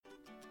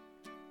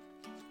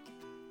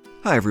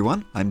Hi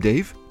everyone, I'm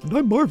Dave. And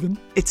I'm Marvin.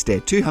 It's day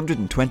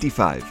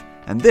 225,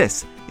 and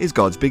this is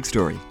God's Big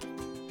Story.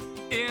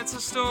 It's a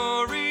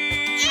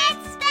story.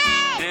 It's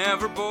big.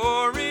 Never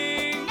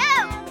boring.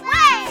 No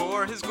way.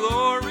 For His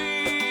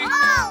glory.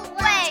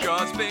 Always. It's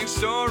God's big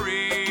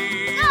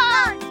story.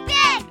 God's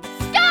big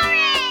story.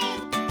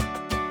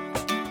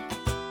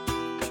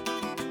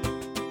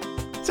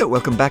 So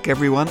welcome back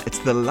everyone. It's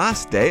the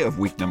last day of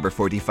week number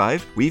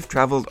 45. We've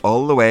travelled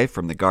all the way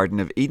from the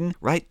Garden of Eden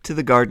right to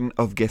the Garden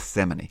of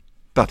Gethsemane.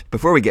 But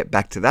before we get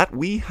back to that,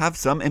 we have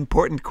some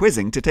important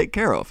quizzing to take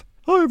care of.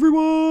 Hi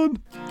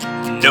everyone.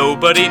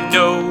 Nobody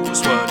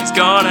knows what he's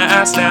gonna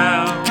ask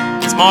now.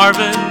 It's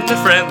Marvin, the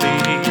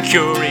friendly,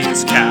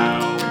 curious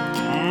cow.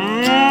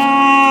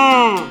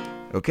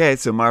 Okay,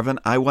 so Marvin,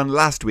 I won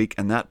last week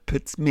and that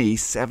puts me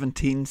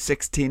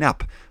 17-16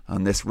 up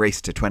on this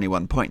race to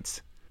 21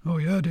 points. Oh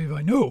yeah, Dave,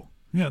 I know.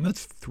 Yeah, and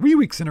that's 3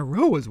 weeks in a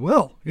row as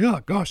well. Yeah,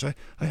 gosh, I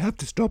have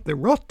to stop the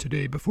rot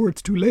today before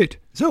it's too late.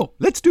 So,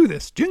 let's do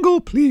this. Jingle,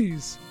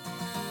 please.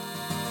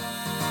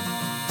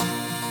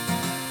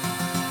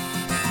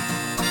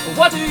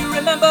 What do you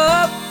remember?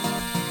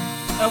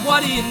 And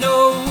what do you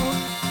know?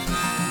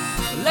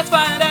 Let's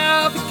find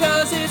out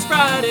because it's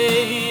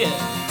Friday.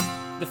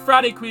 The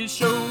Friday Quiz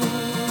Show.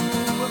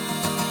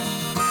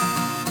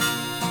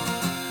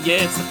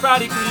 Yeah, it's the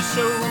Friday Quiz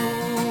Show.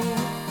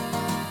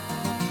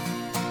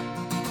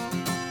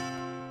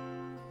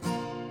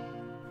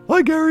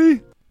 Hi,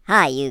 Gary.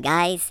 Hi, you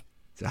guys.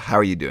 So how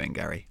are you doing,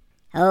 Gary?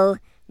 Oh,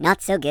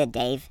 not so good,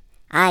 Dave.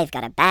 I've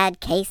got a bad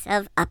case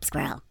of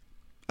upsquirrel.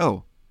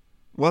 Oh,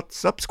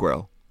 what's up,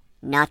 squirrel?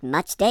 Not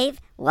much,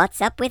 Dave. What's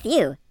up with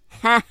you?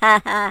 Ha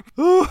ha ha.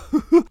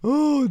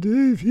 Oh,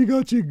 Dave, he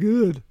got you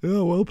good.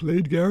 Yeah, well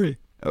played, Gary.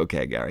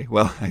 Okay, Gary.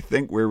 Well, I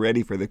think we're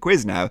ready for the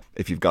quiz now,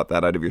 if you've got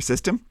that out of your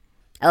system.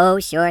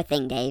 Oh, sure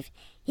thing, Dave.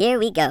 Here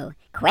we go.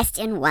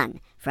 Question 1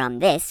 from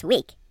this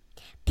week.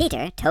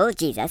 Peter told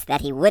Jesus that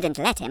he wouldn't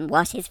let him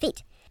wash his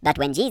feet. But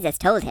when Jesus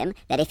told him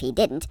that if he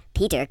didn't,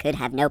 Peter could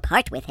have no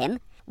part with him,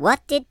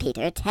 what did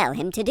Peter tell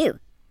him to do?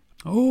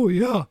 Oh,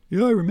 yeah,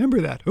 I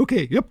remember that.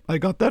 Okay, yep, I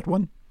got that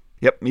one.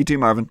 Yep, me too,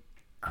 Marvin.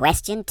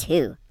 Question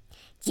 2.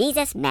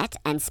 Jesus met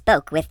and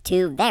spoke with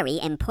 2 very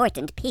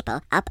important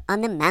people up on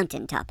the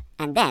mountaintop,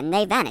 and then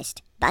they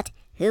vanished. But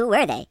who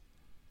were they?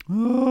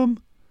 Oh,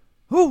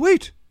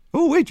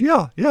 wait,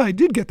 yeah, I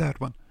did get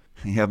that one.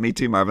 Yeah, me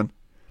too, Marvin.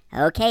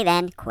 Okay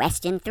then,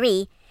 question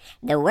 3.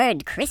 The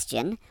word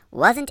Christian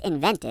wasn't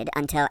invented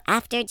until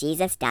after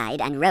Jesus died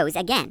and rose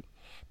again.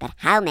 But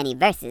how many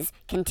verses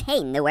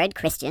contain the word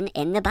Christian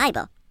in the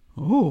Bible?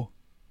 Oh,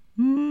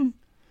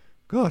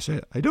 gosh,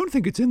 I don't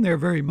think it's in there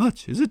very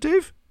much, is it,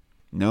 Dave?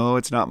 No,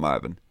 it's not,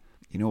 Marvin.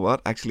 You know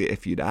what? Actually,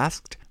 if you'd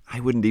asked, I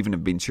wouldn't even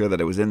have been sure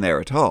that it was in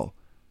there at all.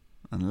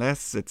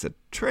 Unless it's a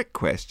trick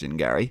question,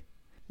 Gary.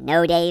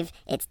 No, Dave,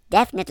 it's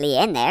definitely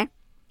in there.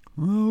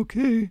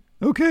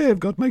 Okay, I've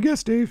got my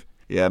guess, Dave.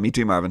 Yeah, me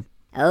too, Marvin.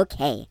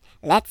 Okay,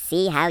 let's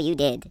see how you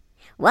did.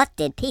 What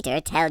did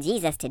Peter tell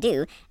Jesus to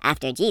do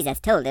after Jesus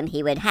told him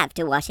he would have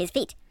to wash his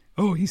feet?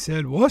 Oh, he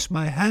said, wash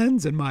my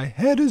hands and my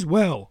head as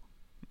well.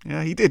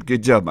 Yeah, he did.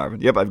 Good job,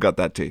 Marvin. Yep, I've got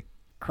that too.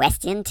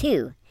 Question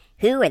 2.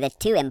 Who were the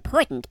 2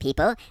 important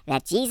people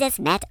that Jesus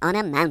met on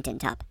a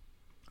mountaintop?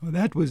 Oh,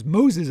 that was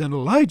Moses and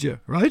Elijah,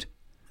 right?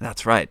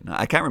 That's right.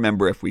 I can't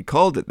remember if we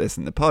called it this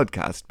in the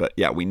podcast, but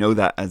yeah, we know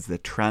that as the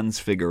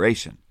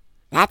Transfiguration.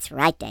 That's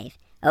right, Dave.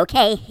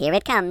 Okay, here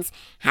it comes.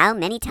 How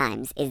many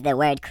times is the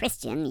word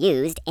Christian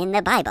used in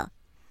the Bible?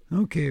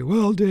 Okay,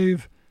 well,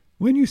 Dave,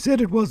 when you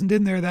said it wasn't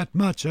in there that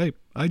much, I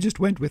just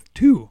went with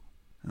 2.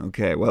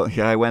 Okay, well,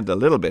 yeah, I went a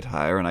little bit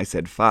higher and I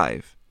said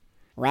 5.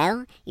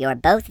 Well, you're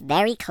both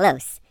very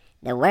close.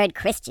 The word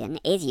Christian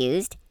is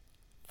used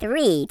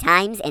 3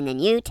 times in the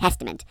New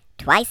Testament,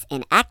 twice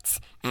in Acts,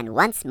 and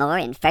once more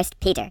in 1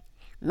 Peter.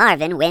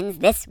 Marvin wins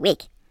this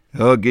week.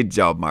 Oh, good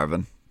job,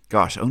 Marvin.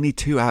 Gosh, only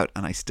 2 out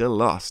and I still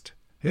lost.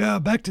 Yeah,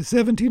 back to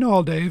 17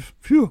 all, Dave.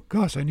 Phew,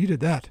 gosh, I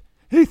needed that.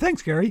 Hey,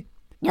 thanks, Gary.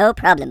 No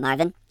problem,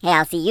 Marvin. Hey,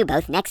 I'll see you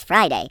both next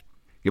Friday.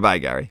 Goodbye,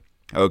 Gary.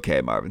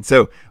 Okay, Marvin,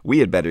 so we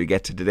had better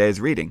get to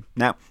today's reading.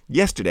 Now,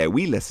 yesterday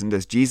we listened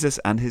as Jesus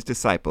and his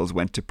disciples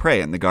went to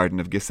pray in the Garden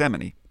of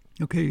Gethsemane.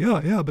 Okay,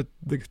 yeah, but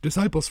the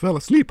disciples fell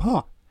asleep,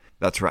 huh?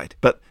 That's right.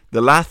 But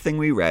the last thing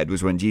we read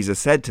was when Jesus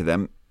said to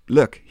them,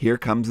 "Look, here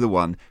comes the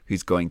one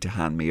who's going to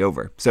hand me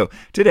over." So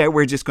today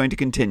we're just going to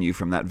continue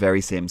from that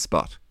very same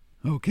spot.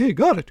 Okay,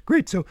 got it.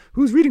 Great. So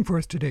who's reading for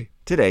us today?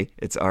 Today,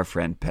 it's our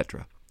friend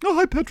Petra. Oh,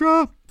 hi,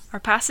 Petra. Our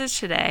passage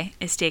today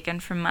is taken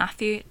from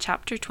Matthew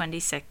chapter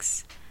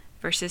 26,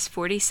 verses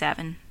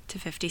 47 to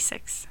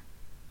 56.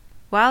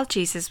 While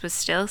Jesus was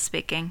still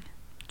speaking,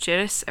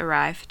 Judas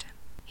arrived.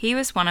 He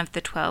was one of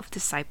the 12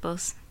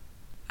 disciples.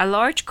 A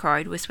large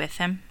crowd was with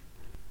him.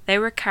 They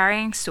were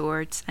carrying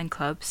swords and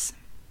clubs.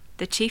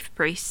 The chief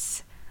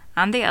priests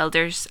and the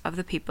elders of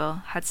the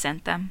people had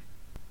sent them.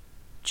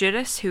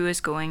 Judas, who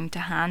was going to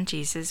hand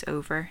Jesus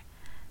over,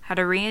 had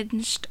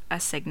arranged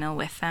a signal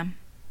with them.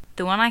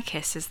 "The one I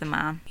kiss is the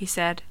man," he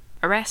said.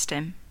 "Arrest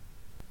him."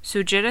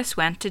 So Judas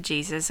went to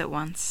Jesus at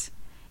once.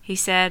 He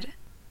said,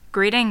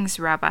 "Greetings,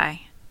 Rabbi,"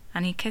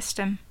 and he kissed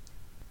him.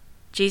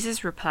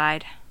 Jesus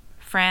replied,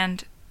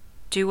 "Friend,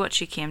 do what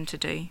you came to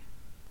do."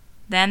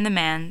 Then the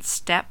men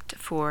stepped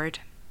forward.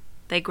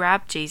 They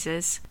grabbed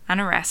Jesus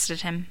and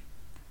arrested him.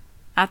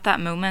 At that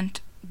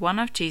moment, one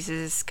of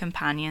Jesus'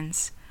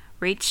 companions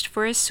reached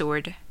for his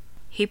sword.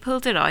 He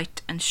pulled it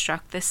out and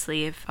struck the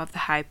slave of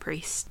the high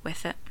priest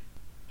with it.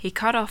 He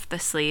cut off the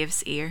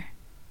slave's ear.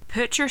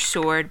 "Put your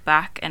sword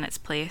back in its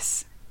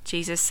place,"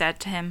 Jesus said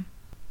to him.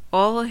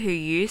 "All who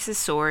use the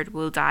sword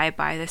will die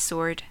by the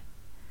sword.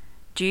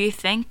 Do you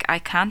think I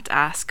can't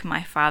ask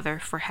my Father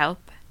for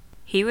help?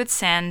 He would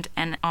send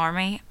an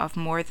army of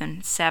more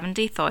than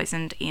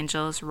 70,000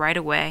 angels right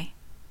away.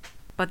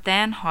 But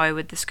then how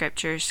would the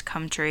scriptures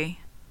come true?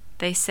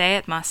 They say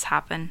it must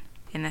happen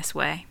in this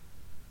way."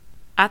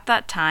 At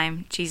that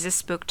time, Jesus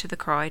spoke to the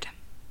crowd.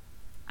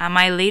 "Am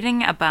I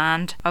leading a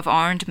band of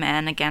armed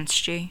men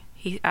against you?"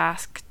 he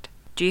asked.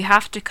 "Do you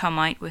have to come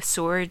out with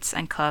swords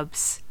and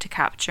clubs to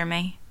capture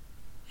me?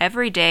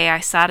 Every day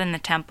I sat in the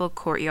temple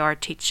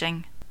courtyard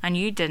teaching, and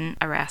you didn't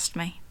arrest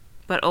me.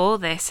 But all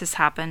this has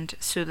happened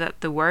so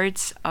that the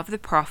words of the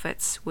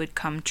prophets would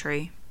come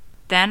true."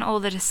 Then all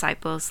the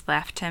disciples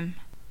left him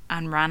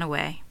and ran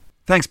away.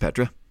 Thanks,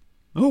 Petra.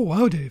 Oh,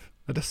 wow, Dave.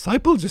 A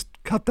disciple just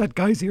cut that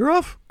guy's ear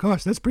off?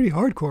 Gosh, that's pretty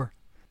hardcore.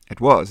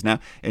 It was. Now,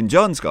 in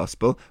John's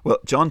Gospel,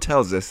 John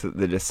tells us that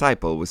the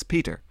disciple was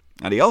Peter.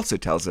 And he also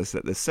tells us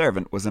that the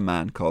servant was a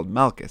man called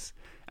Malchus.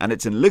 And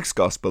it's in Luke's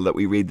Gospel that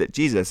we read that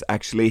Jesus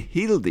actually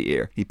healed the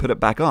ear. He put it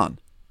back on.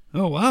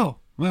 Oh, wow.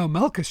 Well,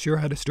 Malchus sure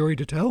had a story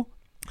to tell.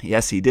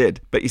 Yes, he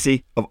did. But you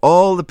see, of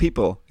all the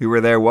people who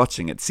were there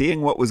watching it,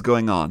 seeing what was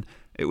going on,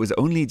 it was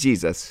only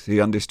Jesus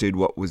who understood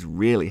what was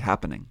really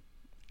happening.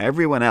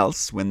 Everyone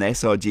else, when they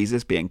saw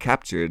Jesus being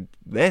captured,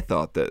 they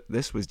thought that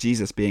this was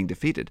Jesus being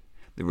defeated.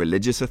 The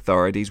religious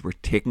authorities were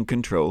taking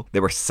control. They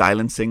were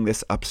silencing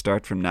this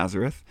upstart from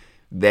Nazareth.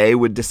 They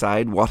would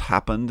decide what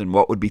happened and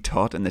what would be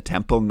taught in the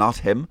temple, not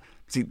him.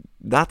 See,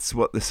 that's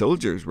what the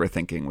soldiers were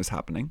thinking was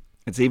happening.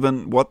 It's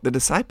even what the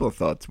disciple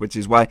thought, which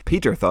is why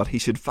Peter thought he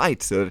should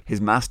fight so that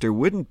his master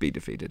wouldn't be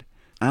defeated.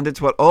 And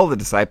it's what all the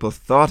disciples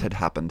thought had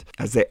happened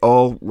as they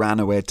all ran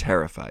away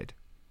terrified.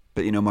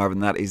 But you know, Marvin,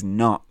 that is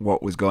not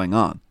what was going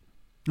on.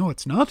 No,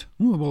 it's not?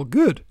 Oh, well,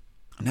 good.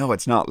 No,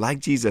 it's not. Like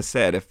Jesus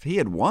said, if he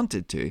had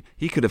wanted to,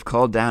 he could have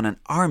called down an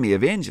army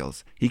of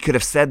angels. He could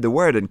have said the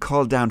word and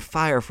called down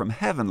fire from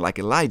heaven like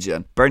Elijah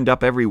and burned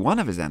up every one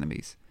of his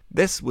enemies.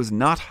 This was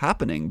not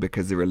happening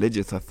because the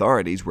religious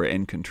authorities were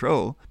in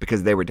control,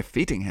 because they were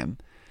defeating him.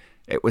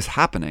 It was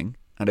happening,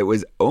 and it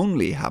was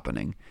only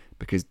happening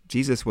because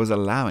Jesus was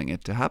allowing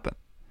it to happen.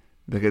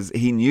 Because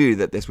he knew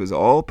that this was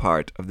all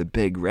part of the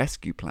big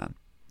rescue plan.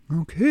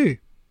 Okay.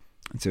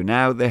 And so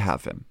now they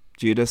have him.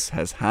 Judas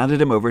has handed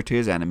him over to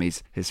his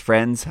enemies, his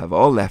friends have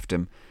all left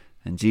him,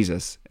 and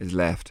Jesus is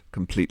left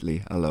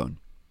completely alone.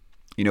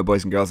 You know,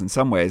 boys and girls, in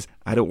some ways,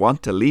 I don't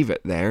want to leave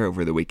it there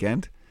over the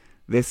weekend.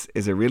 This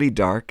is a really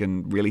dark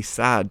and really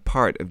sad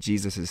part of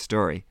Jesus'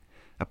 story,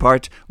 a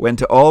part when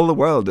to all the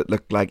world it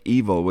looked like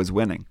evil was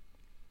winning.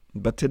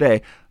 But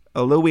today,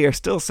 although we are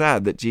still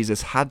sad that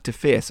Jesus had to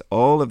face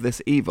all of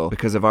this evil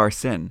because of our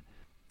sin,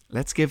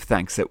 let's give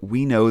thanks that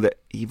we know that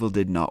evil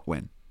did not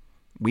win.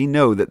 We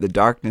know that the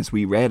darkness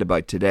we read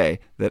about today,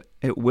 that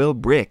it will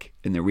break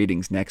in the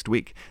readings next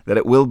week, that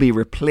it will be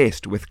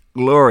replaced with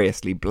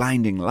gloriously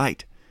blinding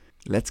light.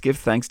 Let's give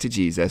thanks to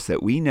Jesus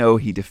that we know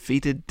he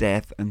defeated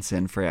death and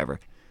sin forever.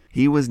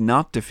 He was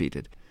not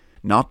defeated,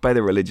 not by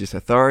the religious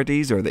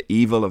authorities or the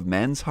evil of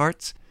men's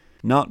hearts,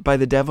 not by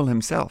the devil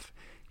himself.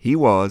 He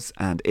was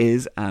and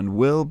is and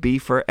will be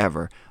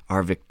forever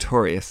our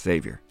victorious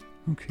Savior.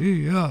 Okay,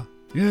 yeah.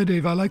 Yeah,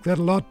 Dave, I like that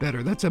a lot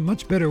better. That's a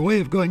much better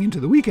way of going into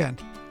the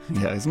weekend.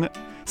 Yeah, isn't it?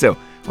 So,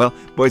 well,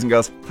 boys and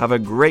girls, have a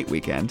great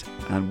weekend,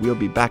 and we'll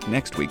be back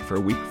next week for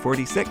week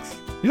 46.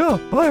 Yeah,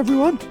 bye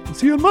everyone. I'll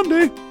see you on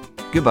Monday.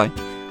 Goodbye.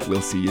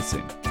 We'll see you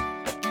soon.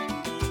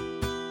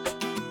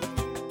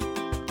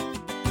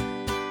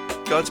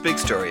 God's Big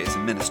Story is a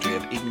ministry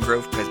of Eden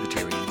Grove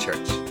Presbyterian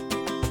Church.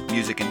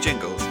 Music and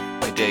jingles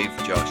by Dave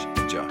Josh.